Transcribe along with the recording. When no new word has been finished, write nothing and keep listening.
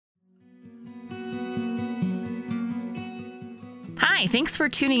Hi, thanks for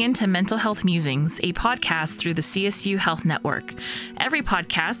tuning in to Mental Health Musings, a podcast through the CSU Health Network. Every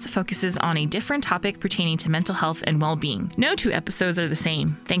podcast focuses on a different topic pertaining to mental health and well-being. No two episodes are the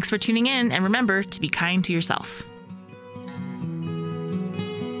same. Thanks for tuning in, and remember to be kind to yourself.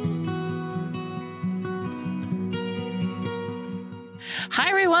 Hi,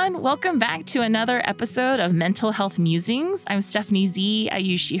 everyone. Welcome back to another episode of Mental Health Musings. I'm Stephanie Z. I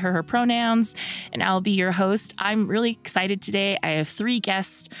use she, her pronouns, and I'll be your host. I'm really excited today. I have three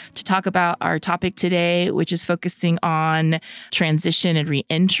guests to talk about our topic today, which is focusing on transition and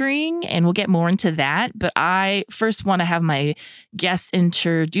reentering, and we'll get more into that. But I first want to have my guests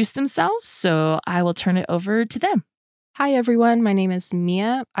introduce themselves, so I will turn it over to them. Hi, everyone. My name is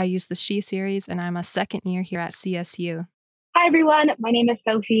Mia. I use the She series, and I'm a second year here at CSU. Hi, everyone. My name is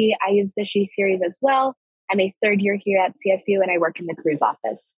Sophie. I use the She series as well. I'm a third year here at CSU, and I work in the cruise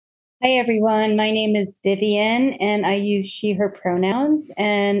office. Hi, everyone. My name is Vivian, and I use she, her pronouns,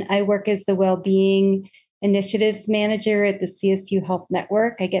 and I work as the Wellbeing Initiatives Manager at the CSU Health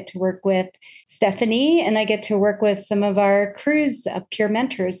Network. I get to work with Stephanie, and I get to work with some of our cruise peer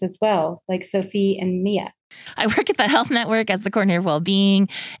mentors as well, like Sophie and Mia. I work at the Health Network as the coordinator of well-being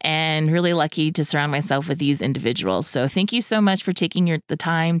and really lucky to surround myself with these individuals. So thank you so much for taking the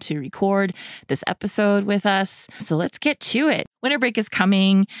time to record this episode with us. So let's get to it. Winter break is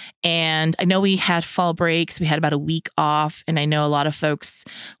coming, and I know we had fall breaks. We had about a week off, and I know a lot of folks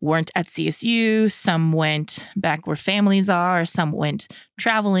weren't at CSU. Some went back where families are. Some went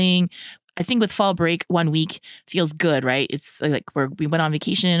traveling. I think with fall break, 1 week feels good, right? It's like we went on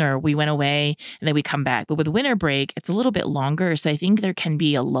vacation or we went away and then we come back. But with winter break, it's a little bit longer. So I think there can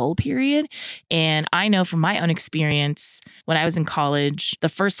be a lull period. And I know from my own experience, when I was in college, the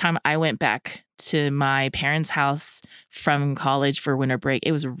first time I went back to my parents' house from college for winter break,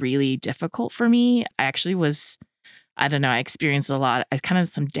 it was really difficult for me. I actually I experienced a lot, kind of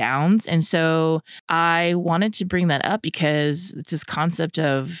some downs. And so I wanted to bring that up because it's this concept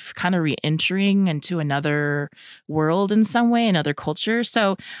of kind of re-entering into another world in some way, another culture.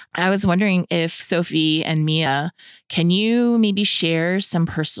 So I was wondering if Sophie and Mia, can you maybe share some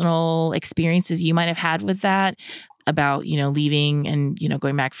personal experiences you might have had with that about, leaving and,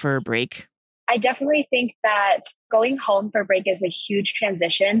 going back for a break? I definitely think that going home for break is a huge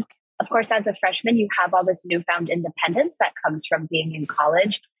transition. Of course, as a freshman, you have all this newfound independence that comes from being in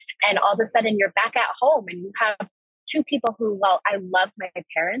college. And all of a sudden, you're back at home and you have two people who, I love my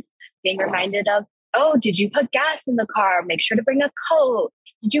parents, being reminded of, oh, did you put gas in the car? Make sure to bring a coat.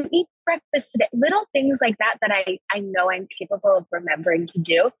 Did you eat breakfast today? Little things like that I know I'm capable of remembering to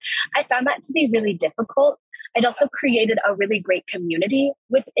do. I found that to be really difficult. It also created a really great community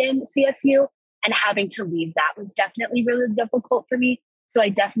within CSU, and having to leave that was definitely really difficult for me. So I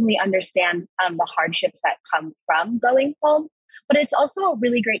definitely understand the hardships that come from going home, but it's also a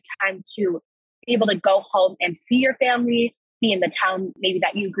really great time to be able to go home and see your family, be in the town maybe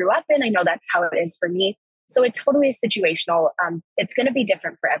that you grew up in. I know that's how it is for me. So it totally is situational. It's going to be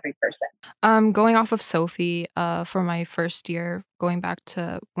different for every person. Going off of Sophie, for my first year, going back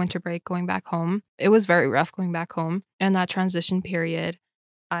to winter break, going back home, it was very rough going back home. And that transition period,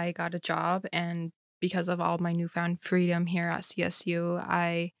 I got a job, and because of all my newfound freedom here at CSU,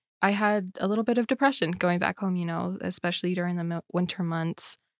 I had a little bit of depression going back home, especially during the winter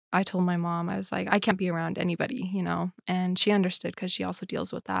months. I told my mom, I was like, I can't be around anybody, and she understood because she also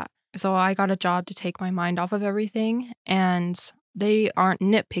deals with that. So I got a job to take my mind off of everything, and they aren't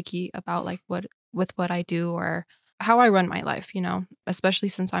nitpicky about what I do or how I run my life, especially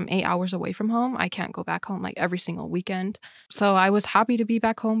since I'm 8 hours away from home. I can't go back home every single weekend. So I was happy to be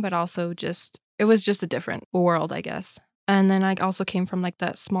back home, but also it was just a different world, I guess. And then I also came from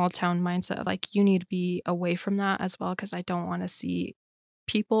that small town mindset of you need to be away from that as well, because I don't want to see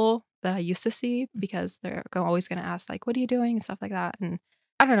people that I used to see, because they're always going to ask what are you doing and stuff like that. And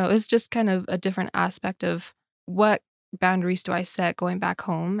I don't know, it's just kind of a different aspect of what boundaries do I set going back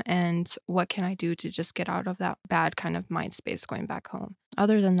home, and what can I do to just get out of that bad kind of mind space going back home.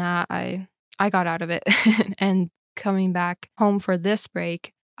 Other than that, I got out of it. And coming back home for this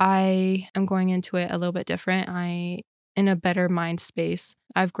break, I am going into it a little bit different. In a better mind space.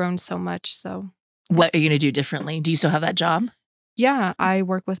 I've grown so much. So what are you going to do differently? Do you still have that job? Yeah, I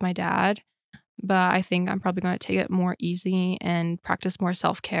work with my dad, but I think I'm probably going to take it more easy and practice more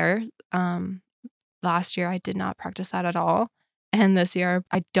self-care. Last year, I did not practice that at all. And this year,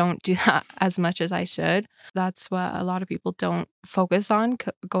 I don't do that as much as I should. That's what a lot of people don't focus on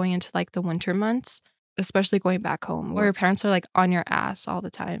going into the winter months, especially going back home, where your parents are on your ass all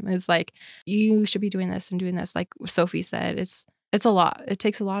the time. It's you should be doing this and doing this. Like Sophie said, it's a lot. It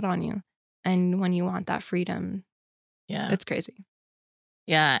takes a lot on you. And when you want that freedom, it's crazy.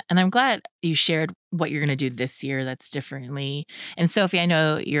 Yeah. And I'm glad you shared what you're going to do this year that's differently. And Sophie, I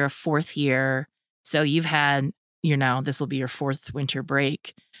know you're a fourth year. So you're now, this will be your fourth winter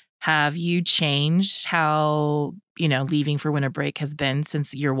break. Have you changed how, leaving for winter break has been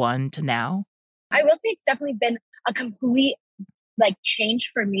since year one to now? I will say it's definitely been a complete like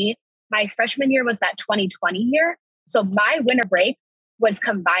change for me. My freshman year was that 2020 year. So my winter break was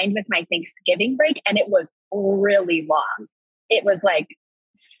combined with my Thanksgiving break, and it was really long. It was like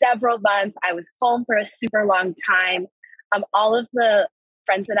several months. I was home for a super long time. All of the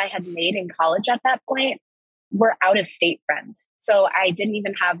friends that I had made in college at that point were out of state friends. So I didn't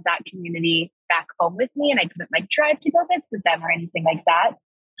even have that community back home with me, and I couldn't like drive to go visit them or anything like that.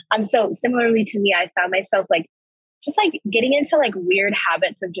 So similarly to me, I found myself like just like getting into like weird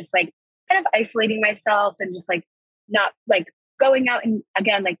habits of just like kind of isolating myself and just like not like going out and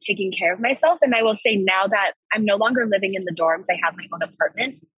again like taking care of myself. And I will say now that I'm no longer living in the dorms, I have my own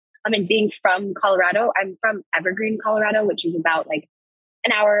apartment. And being from Colorado, I'm from Evergreen, Colorado, which is about like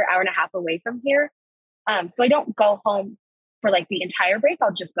an hour and a half away from here. So I don't go home for like the entire break.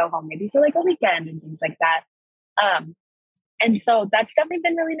 I'll just go home maybe for like a weekend and things like that. Um, and so that's definitely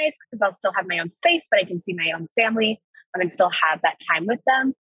been really nice because I'll still have my own space, but I can see my own family and still have that time with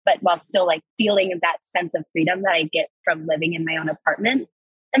them, but while still like feeling that sense of freedom that I get from living in my own apartment.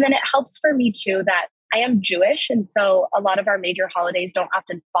 And then it helps for me too that I am Jewish. And so a lot of our major holidays don't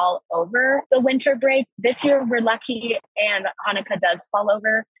often fall over the winter break. This year we're lucky and Hanukkah does fall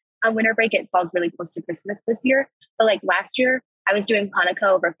over on winter break. It falls really close to Christmas this year. But like last year, I was doing Hanukkah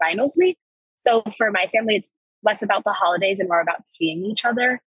over finals week. So for my family, it's less about the holidays and more about seeing each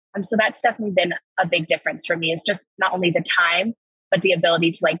other. So that's definitely been a big difference for me. Is just not only the time, but the ability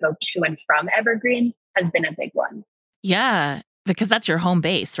to like go to and from Evergreen has been a big one. Yeah, because that's your home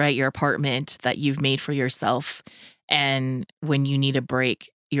base, right? Your apartment that you've made for yourself. And when you need a break,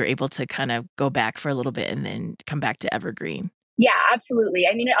 you're able to kind of go back for a little bit and then come back to Evergreen. Yeah, absolutely.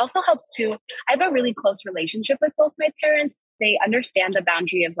 I mean, it also helps too. I have a really close relationship with both my parents. They understand the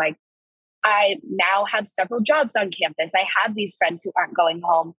boundary of like, I now have several jobs on campus. I have these friends who aren't going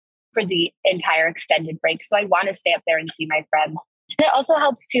home for the entire extended break. So I want to stay up there and see my friends. And it also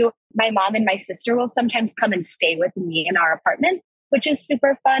helps too. My mom and my sister will sometimes come and stay with me in our apartment, which is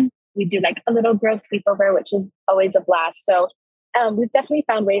super fun. We do like a little girl sleepover, which is always a blast. So we've definitely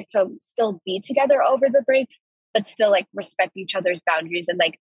found ways to still be together over the breaks, but still like respect each other's boundaries and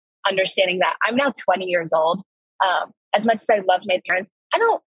like understanding that I'm now 20 years old. As much as I love my parents, I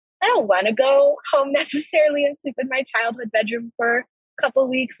don't want to go home necessarily and sleep in my childhood bedroom for a couple of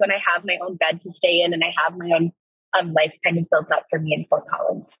weeks when I have my own bed to stay in and I have my own life kind of built up for me in Fort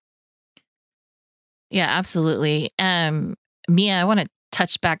Collins. Yeah, absolutely. Mia, I want to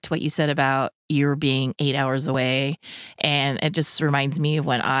touch back to what you said about you being 8 hours away. And it just reminds me of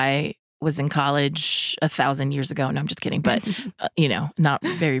when I was in college 1,000 years ago. No, I'm just kidding, but, not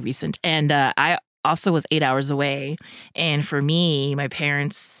very recent. And I also was 8 hours away. And for me, my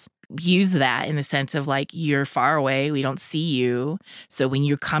parents use that in the sense of like, you're far away. We don't see you. So when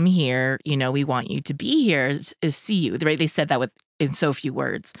you come here, we want you to be here is see you. Right? They said that in so few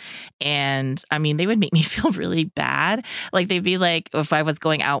words. And I mean, they would make me feel really bad. Like they'd be like, if I was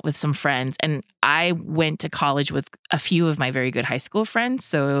going out with some friends, and I went to college with a few of my very good high school friends.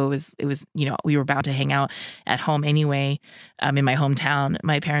 So it was, we were bound to hang out at home anyway. In my hometown,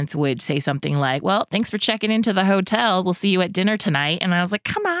 my parents would say something like, well, thanks for checking into the hotel. We'll see you at dinner tonight. And I was like,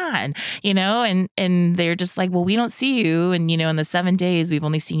 come on, and they're just like, well, we don't see you. And, in the 7 days, we've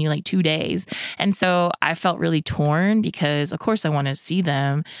only seen you like 2 days. And so I felt really torn because of course I want to see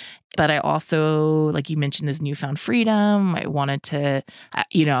them. But I also, like you mentioned, this newfound freedom. I wanted to,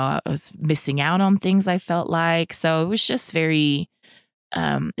 I was missing out on things I felt like. So it was just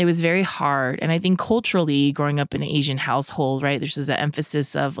it was very hard. And I think culturally, growing up in an Asian household, right, there's this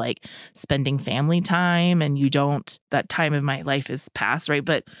emphasis of like spending family time, and that time of my life is past, right?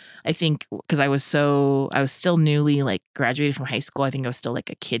 But I think because I was still newly like graduated from high school, I think I was still like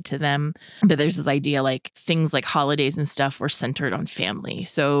a kid to them. But there's this idea like things like holidays and stuff were centered on family.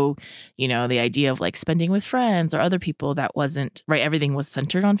 So, the idea of like spending with friends or other people, that wasn't right. Everything was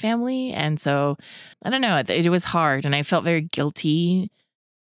centered on family. And so I don't know, it was hard. And I felt very guilty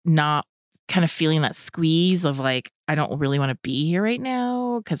not kind of feeling that squeeze of like, I don't really want to be here right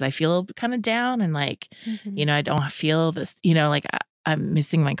now because I feel kind of down and like, I don't feel this, like I'm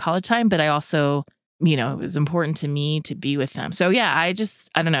missing my college time, but I also, it was important to me to be with them. So yeah, I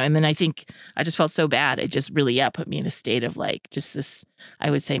don't know. And then I think I just felt so bad. It just really, put me in a state of like, just this, I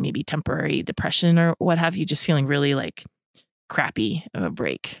would say maybe temporary depression or what have you, just feeling really like crappy of a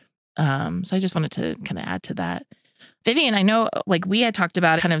break. So I just wanted to kind of add to that. Vivian, I know like we had talked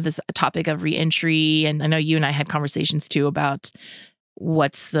about kind of this topic of reentry, and I know you and I had conversations too about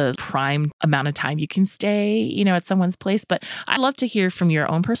what's the prime amount of time you can stay, at someone's place. But I'd love to hear from your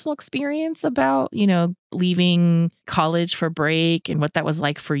own personal experience about, leaving college for break and what that was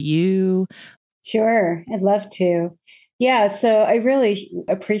like for you. Sure, I'd love to. Yeah, so I really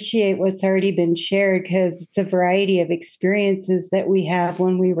appreciate what's already been shared because it's a variety of experiences that we have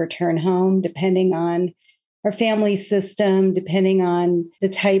when we return home, depending on our family system, depending on the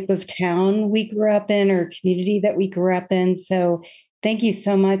type of town we grew up in or community that we grew up in. So thank you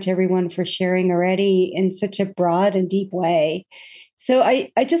so much, everyone, for sharing already in such a broad and deep way. So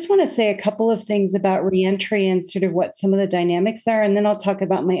I just want to say a couple of things about reentry and sort of what some of the dynamics are, and then I'll talk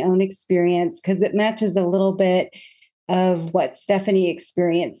about my own experience because it matches a little bit of what Stephanie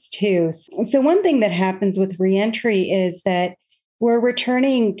experienced too. So one thing that happens with reentry is that we're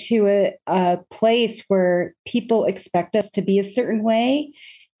returning to a place where people expect us to be a certain way,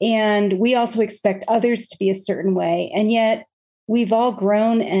 and we also expect others to be a certain way. And yet we've all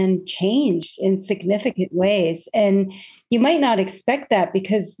grown and changed in significant ways. And you might not expect that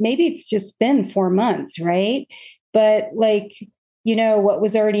because maybe it's just been 4 months, right? But like, what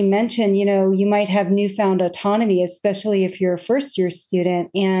was already mentioned, you might have newfound autonomy, especially if you're a first year student,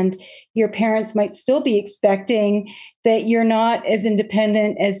 and your parents might still be expecting that you're not as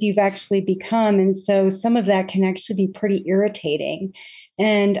independent as you've actually become. And so some of that can actually be pretty irritating.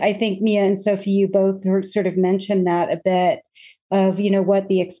 And I think Mia and Sophie, you both sort of mentioned that a bit of, what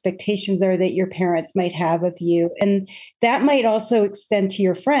the expectations are that your parents might have of you. And that might also extend to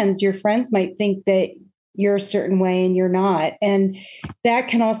your friends. Your friends might think that you're a certain way and you're not. And that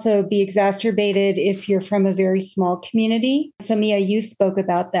can also be exacerbated if you're from a very small community. So Mia, you spoke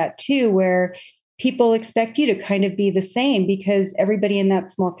about that too, where people expect you to kind of be the same because everybody in that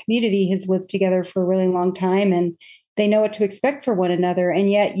small community has lived together for a really long time and they know what to expect for one another. And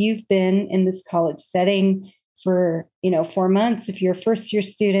yet you've been in this college setting for, 4 months. If you're a first year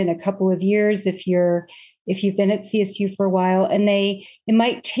student, a couple of years, if you've been at CSU for a while, and it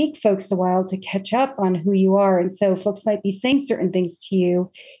might take folks a while to catch up on who you are. And so folks might be saying certain things to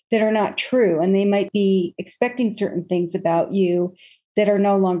you that are not true, and they might be expecting certain things about you that are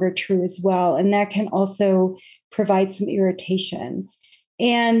no longer true as well. And that can also provide some irritation.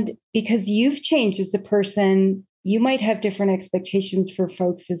 And because you've changed as a person, you might have different expectations for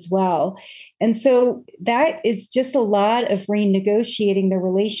folks as well. And so that is just a lot of renegotiating the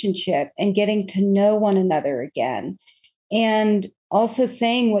relationship and getting to know one another again. And also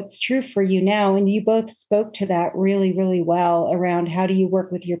saying what's true for you now. And you both spoke to that really, really well around how do you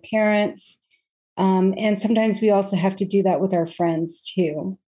work with your parents. And sometimes we also have to do that with our friends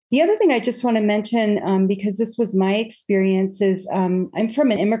too. The other thing I just want to mention, because this was my experience, is I'm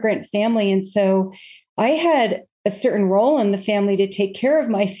from an immigrant family. And so I had a certain role in the family to take care of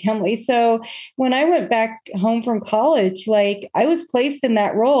my family. So when I went back home from college, like I was placed in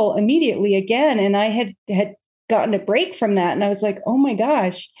that role immediately again. And I had gotten a break from that. And I was like, oh my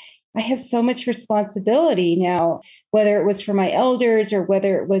gosh, I have so much responsibility now, whether it was for my elders or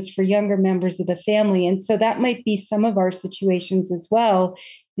whether it was for younger members of the family. And so that might be some of our situations as well,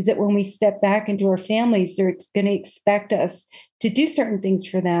 is that when we step back into our families, they're going to expect us to do certain things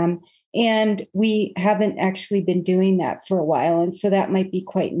for them. And we haven't actually been doing that for a while. And so that might be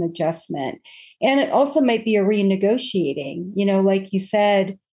quite an adjustment. And it also might be a renegotiating, like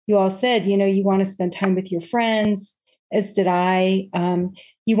you all said, you want to spend time with your friends, as did I.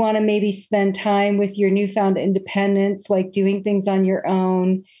 You want to maybe spend time with your newfound independence, like doing things on your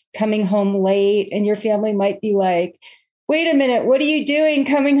own, coming home late, and your family might be like, wait a minute, what are you doing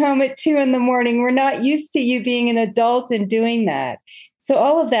coming home at 2 a.m? We're not used to you being an adult and doing that. So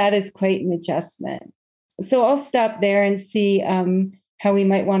all of that is quite an adjustment. So I'll stop there and see how we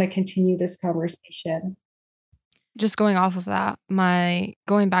might want to continue this conversation. Just going off of that,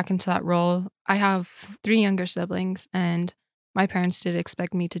 going back into that role, I have 3 younger siblings, and my parents did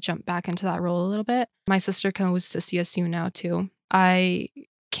expect me to jump back into that role a little bit. My sister goes to CSU now too. I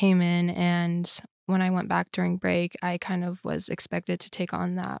came in, and when I went back during break, I kind of was expected to take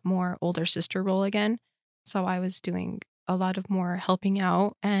on that more older sister role again. So I was doing a lot of more helping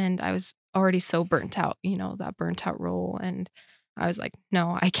out, and I was already so burnt out, that burnt out role. And I was like,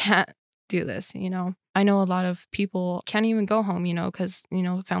 no, I can't do this. I know a lot of people can't even go home, because,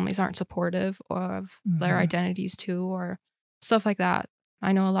 families aren't supportive of their identities too, or stuff like that.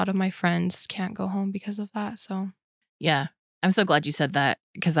 I know a lot of my friends can't go home because of that. So, yeah, I'm so glad you said that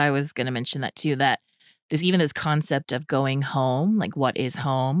because I was going to mention that too, that this concept of going home, like what is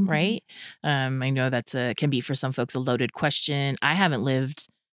home, right? I know that's can be for some folks a loaded question. I haven't lived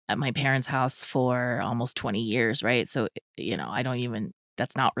at my parents' house for almost 20 years, right? So, I don't even,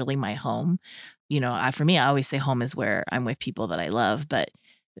 that's not really my home. For me, I always say home is where I'm with people that I love, but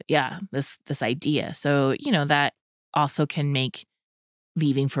yeah, this idea. So, that also can make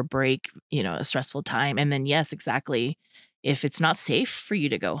leaving for break, a stressful time. And then, yes, exactly. If it's not safe for you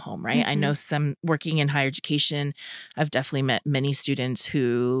to go home, right? I know some working in higher education, I've definitely met many students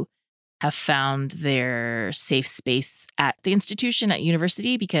who have found their safe space at the institution at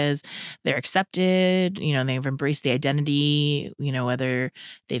university because they're accepted, they've embraced the identity, whether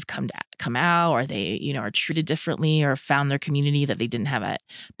they've come out or they, are treated differently or found their community that they didn't have at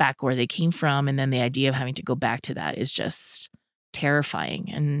back where they came from. And then the idea of having to go back to that is just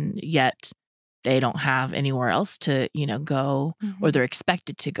terrifying. And yet they don't have anywhere else to, go, or they're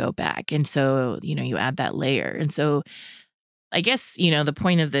expected to go back. And so, you add that layer. And so I guess, the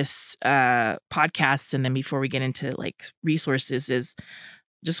point of this podcast, and then before we get into like resources, is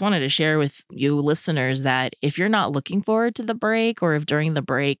just wanted to share with you listeners that if you're not looking forward to the break, or if during the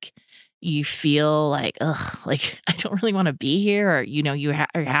break you feel like, ugh, like I don't really want to be here, or,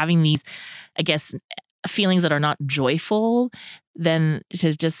 are having these, I guess, feelings that are not joyful, then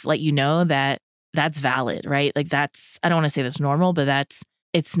to just let you know that that's valid, right? Like I don't want to say that's normal, but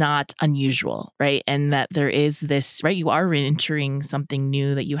it's not unusual, right? And that there is this, right? You are reentering something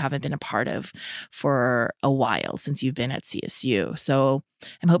new that you haven't been a part of for a while since you've been at CSU. So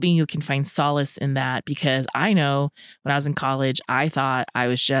I'm hoping you can find solace in that, because I know when I was in college, I thought I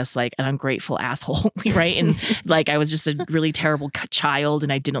was just like an ungrateful asshole, right? And like I was just a really terrible child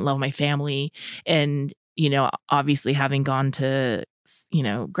and I didn't love my family. And, obviously having gone to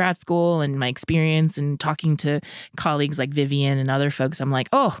grad school and my experience and talking to colleagues like Vivian and other folks, I'm like,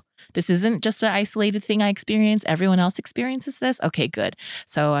 oh, this isn't just an isolated thing I experience. Everyone else experiences this. Okay, good.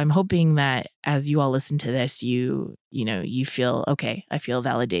 So I'm hoping that as you all listen to this, you feel, okay, I feel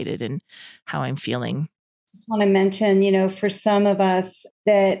validated in how I'm feeling. Just want to mention, for some of us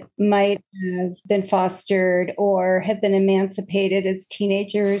that might have been fostered or have been emancipated as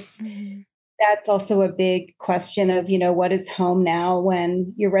teenagers, that's also a big question of, what is home now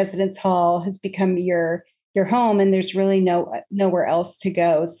when your residence hall has become your home and there's really nowhere else to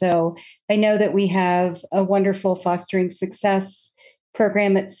go. So I know that we have a wonderful fostering success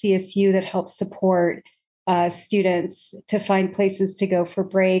program at CSU that helps support students to find places to go for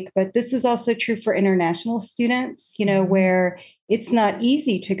break. But this is also true for international students, where it's not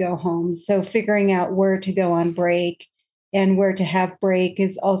easy to go home. So figuring out where to go on break and where to have break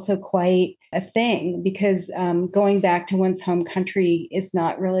is also quite a thing, because going back to one's home country is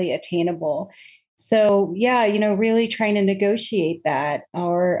not really attainable. So yeah, really trying to negotiate that.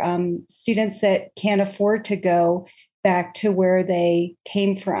 Or students that can't afford to go back to where they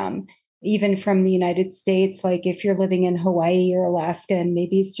came from, even from the United States, like if you're living in Hawaii or Alaska, and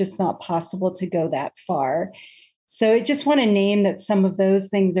maybe it's just not possible to go that far. So I just want to name that some of those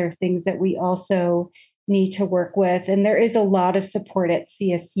things are things that we also need to work with. And there is a lot of support at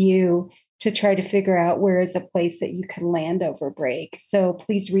CSU to try to figure out where is a place that you can land over break. So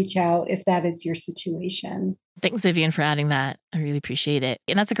please reach out if that is your situation. Thanks, Vivian, for adding that. I really appreciate it.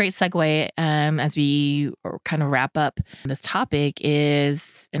 And that's a great segue as we kind of wrap up this topic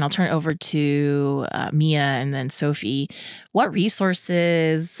is, and I'll turn it over to Mia and then Sophie. What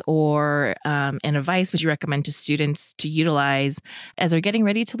resources or and advice would you recommend to students to utilize as they're getting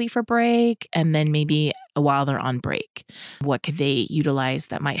ready to leave for break, and then maybe while they're on break? What could they utilize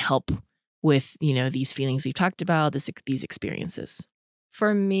that might help with, these feelings we've talked about, these experiences?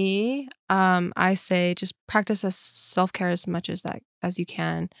 For me, I say just practice self-care as much as you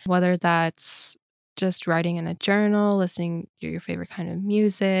can, whether that's just writing in a journal, listening to your favorite kind of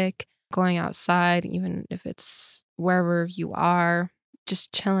music, going outside, even if it's wherever you are,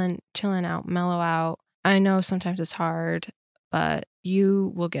 just chilling out, mellow out. I know sometimes it's hard, but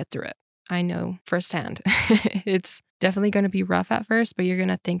you will get through it. I know firsthand. It's definitely going to be rough at first, but you're going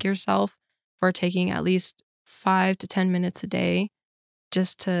to thank yourself for taking at least 5 to 10 minutes a day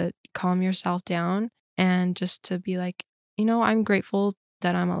just to calm yourself down and just to be like, I'm grateful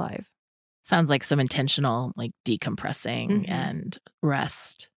that I'm alive. Sounds like some intentional, like decompressing and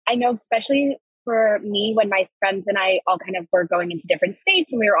rest. I know, especially for me, when my friends and I all kind of were going into different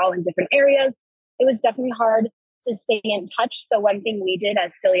states and we were all in different areas, it was definitely hard to stay in touch. So one thing we did,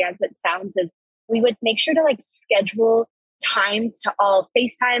 as silly as it sounds, is we would make sure to like schedule times to all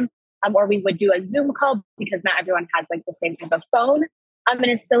FaceTime, or we would do a Zoom call, because not everyone has like the same type of phone. And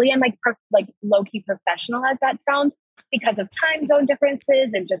as silly and like low-key professional as that sounds, because of time zone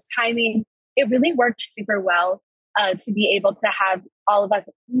differences and just timing, it really worked super well to be able to have all of us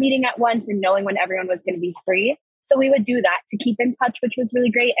meeting at once and knowing when everyone was going to be free. So we would do that to keep in touch, which was really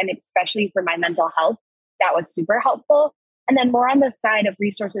great. And especially for my mental health, that was super helpful. And then more on the side of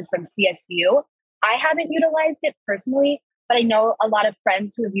resources from CSU, I haven't utilized it personally, but I know a lot of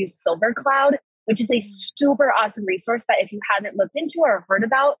friends who have used Silver Cloud, which is a super awesome resource that if you haven't looked into or heard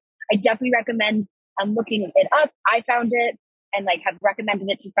about, I definitely recommend looking it up. I found it and have recommended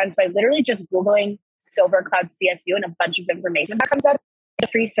it to friends by literally just Googling Silver Cloud CSU and a bunch of information that comes up. It's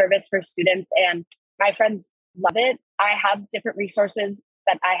a free service for students and my friends love it. I have different resources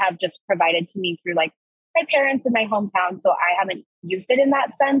that I have just provided to me through my parents in my hometown. So I haven't used it in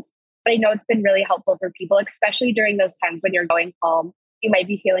that sense, but I know it's been really helpful for people, especially during those times when you're going home. You might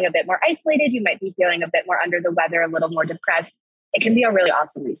be feeling a bit more isolated. You might be feeling a bit more under the weather, a little more depressed. It can be a really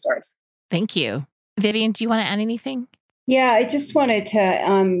awesome resource. Thank you. Vivian, do you want to add anything? Yeah, I just wanted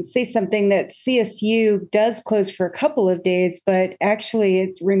to say something that CSU does close for a couple of days, but actually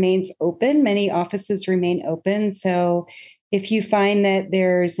it remains open. Many offices remain open. So if you find that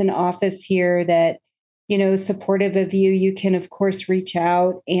there's an office here that, is supportive of you, you can, of course, reach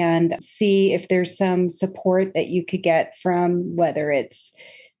out and see if there's some support that you could get from whether it's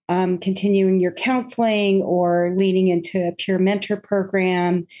continuing your counseling or leaning into a peer mentor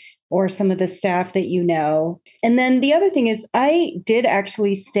program or some of the staff that you know. And then the other thing is I did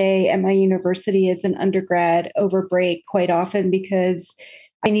actually stay at my university as an undergrad over break quite often because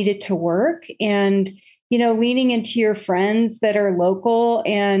I needed to work and, leaning into your friends that are local.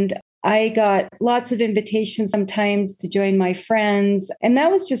 And I got lots of invitations sometimes to join my friends. And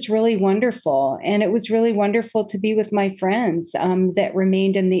that was just really wonderful. And it was really wonderful to be with my friends that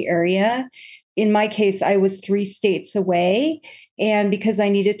remained in the area. In my case, I was 3 states away. And because I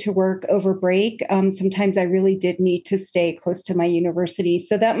needed to work over break, sometimes I really did need to stay close to my university.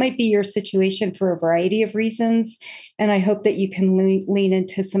 So that might be your situation for a variety of reasons. And I hope that you can lean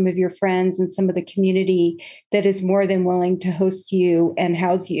into some of your friends and some of the community that is more than willing to host you and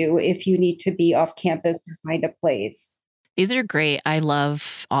house you if you need to be off campus or find a place. These are great. I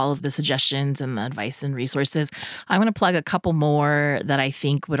love all of the suggestions and the advice and resources. I'm going to plug a couple more that I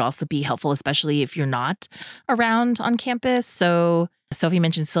think would also be helpful, especially if you're not around on campus. So Sophie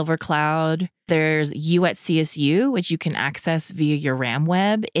mentioned Silver Cloud. There's You at CSU, which you can access via your RAM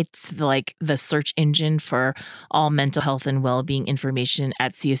web. It's the search engine for all mental health and well-being information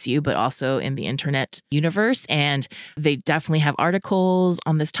at CSU, but also in the internet universe. And they definitely have articles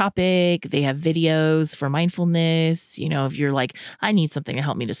on this topic. They have videos for mindfulness. If you're I need something to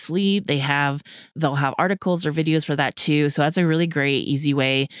help me to sleep, they'll have articles or videos for that too. So that's a really great, easy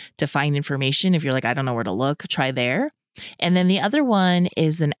way to find information. If you're I don't know where to look, try there. And then the other one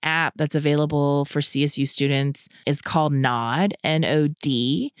is an app that's available for CSU students. It's called Nod,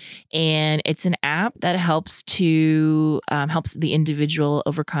 N-O-D. And it's an app that helps the individual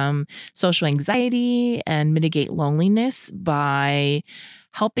overcome social anxiety and mitigate loneliness by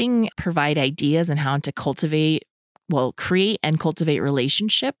helping provide ideas on how to create and cultivate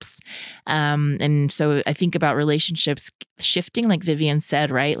relationships. And so I think about relationships shifting, like Vivian said,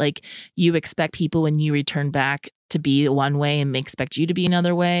 right? You expect people when you return back to be one way and they expect you to be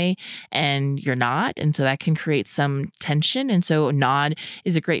another way and you're not. And so that can create some tension. And so Nod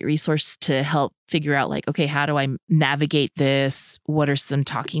is a great resource to help figure out okay, how do I navigate this? What are some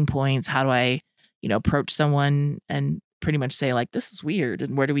talking points? How do I, approach someone and pretty much say this is weird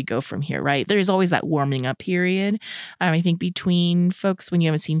and where do we go from here, right? There's always that warming up period, I think, between folks when you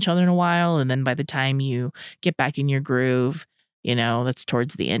haven't seen each other in a while. And then by the time you get back in your groove, that's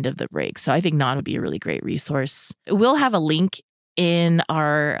towards the end of the break. So I think Nod would be a really great resource. We'll have a link in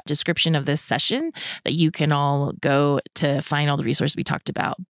our description of this session that you can all go to find all the resources we talked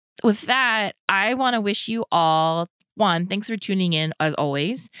about. With that, I want to wish you all, thanks for tuning in as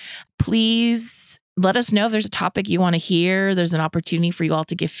always. Please let us know if there's a topic you want to hear. There's an opportunity for you all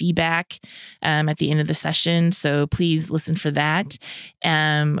to give feedback at the end of the session. So please listen for that.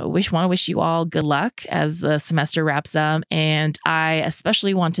 Want to wish you all good luck as the semester wraps up. And I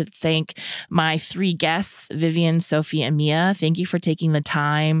especially want to thank my 3 guests, Vivian, Sophie, and Mia. Thank you for taking the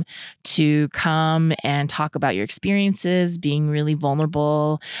time to come and talk about your experiences, being really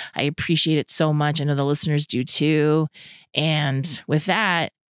vulnerable. I appreciate it so much. I know the listeners do too. And with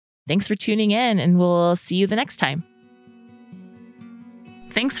that, thanks for tuning in, and we'll see you the next time.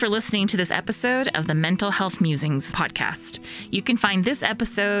 Thanks for listening to this episode of the Mental Health Musings podcast. You can find this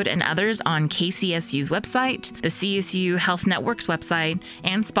episode and others on KCSU's website, the CSU Health Network's website,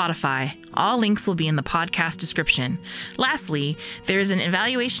 and Spotify. All links will be in the podcast description. Lastly, there's an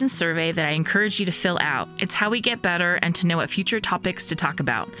evaluation survey that I encourage you to fill out. It's how we get better and to know what future topics to talk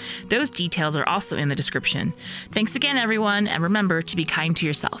about. Those details are also in the description. Thanks again, everyone, and remember to be kind to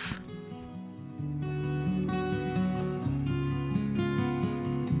yourself.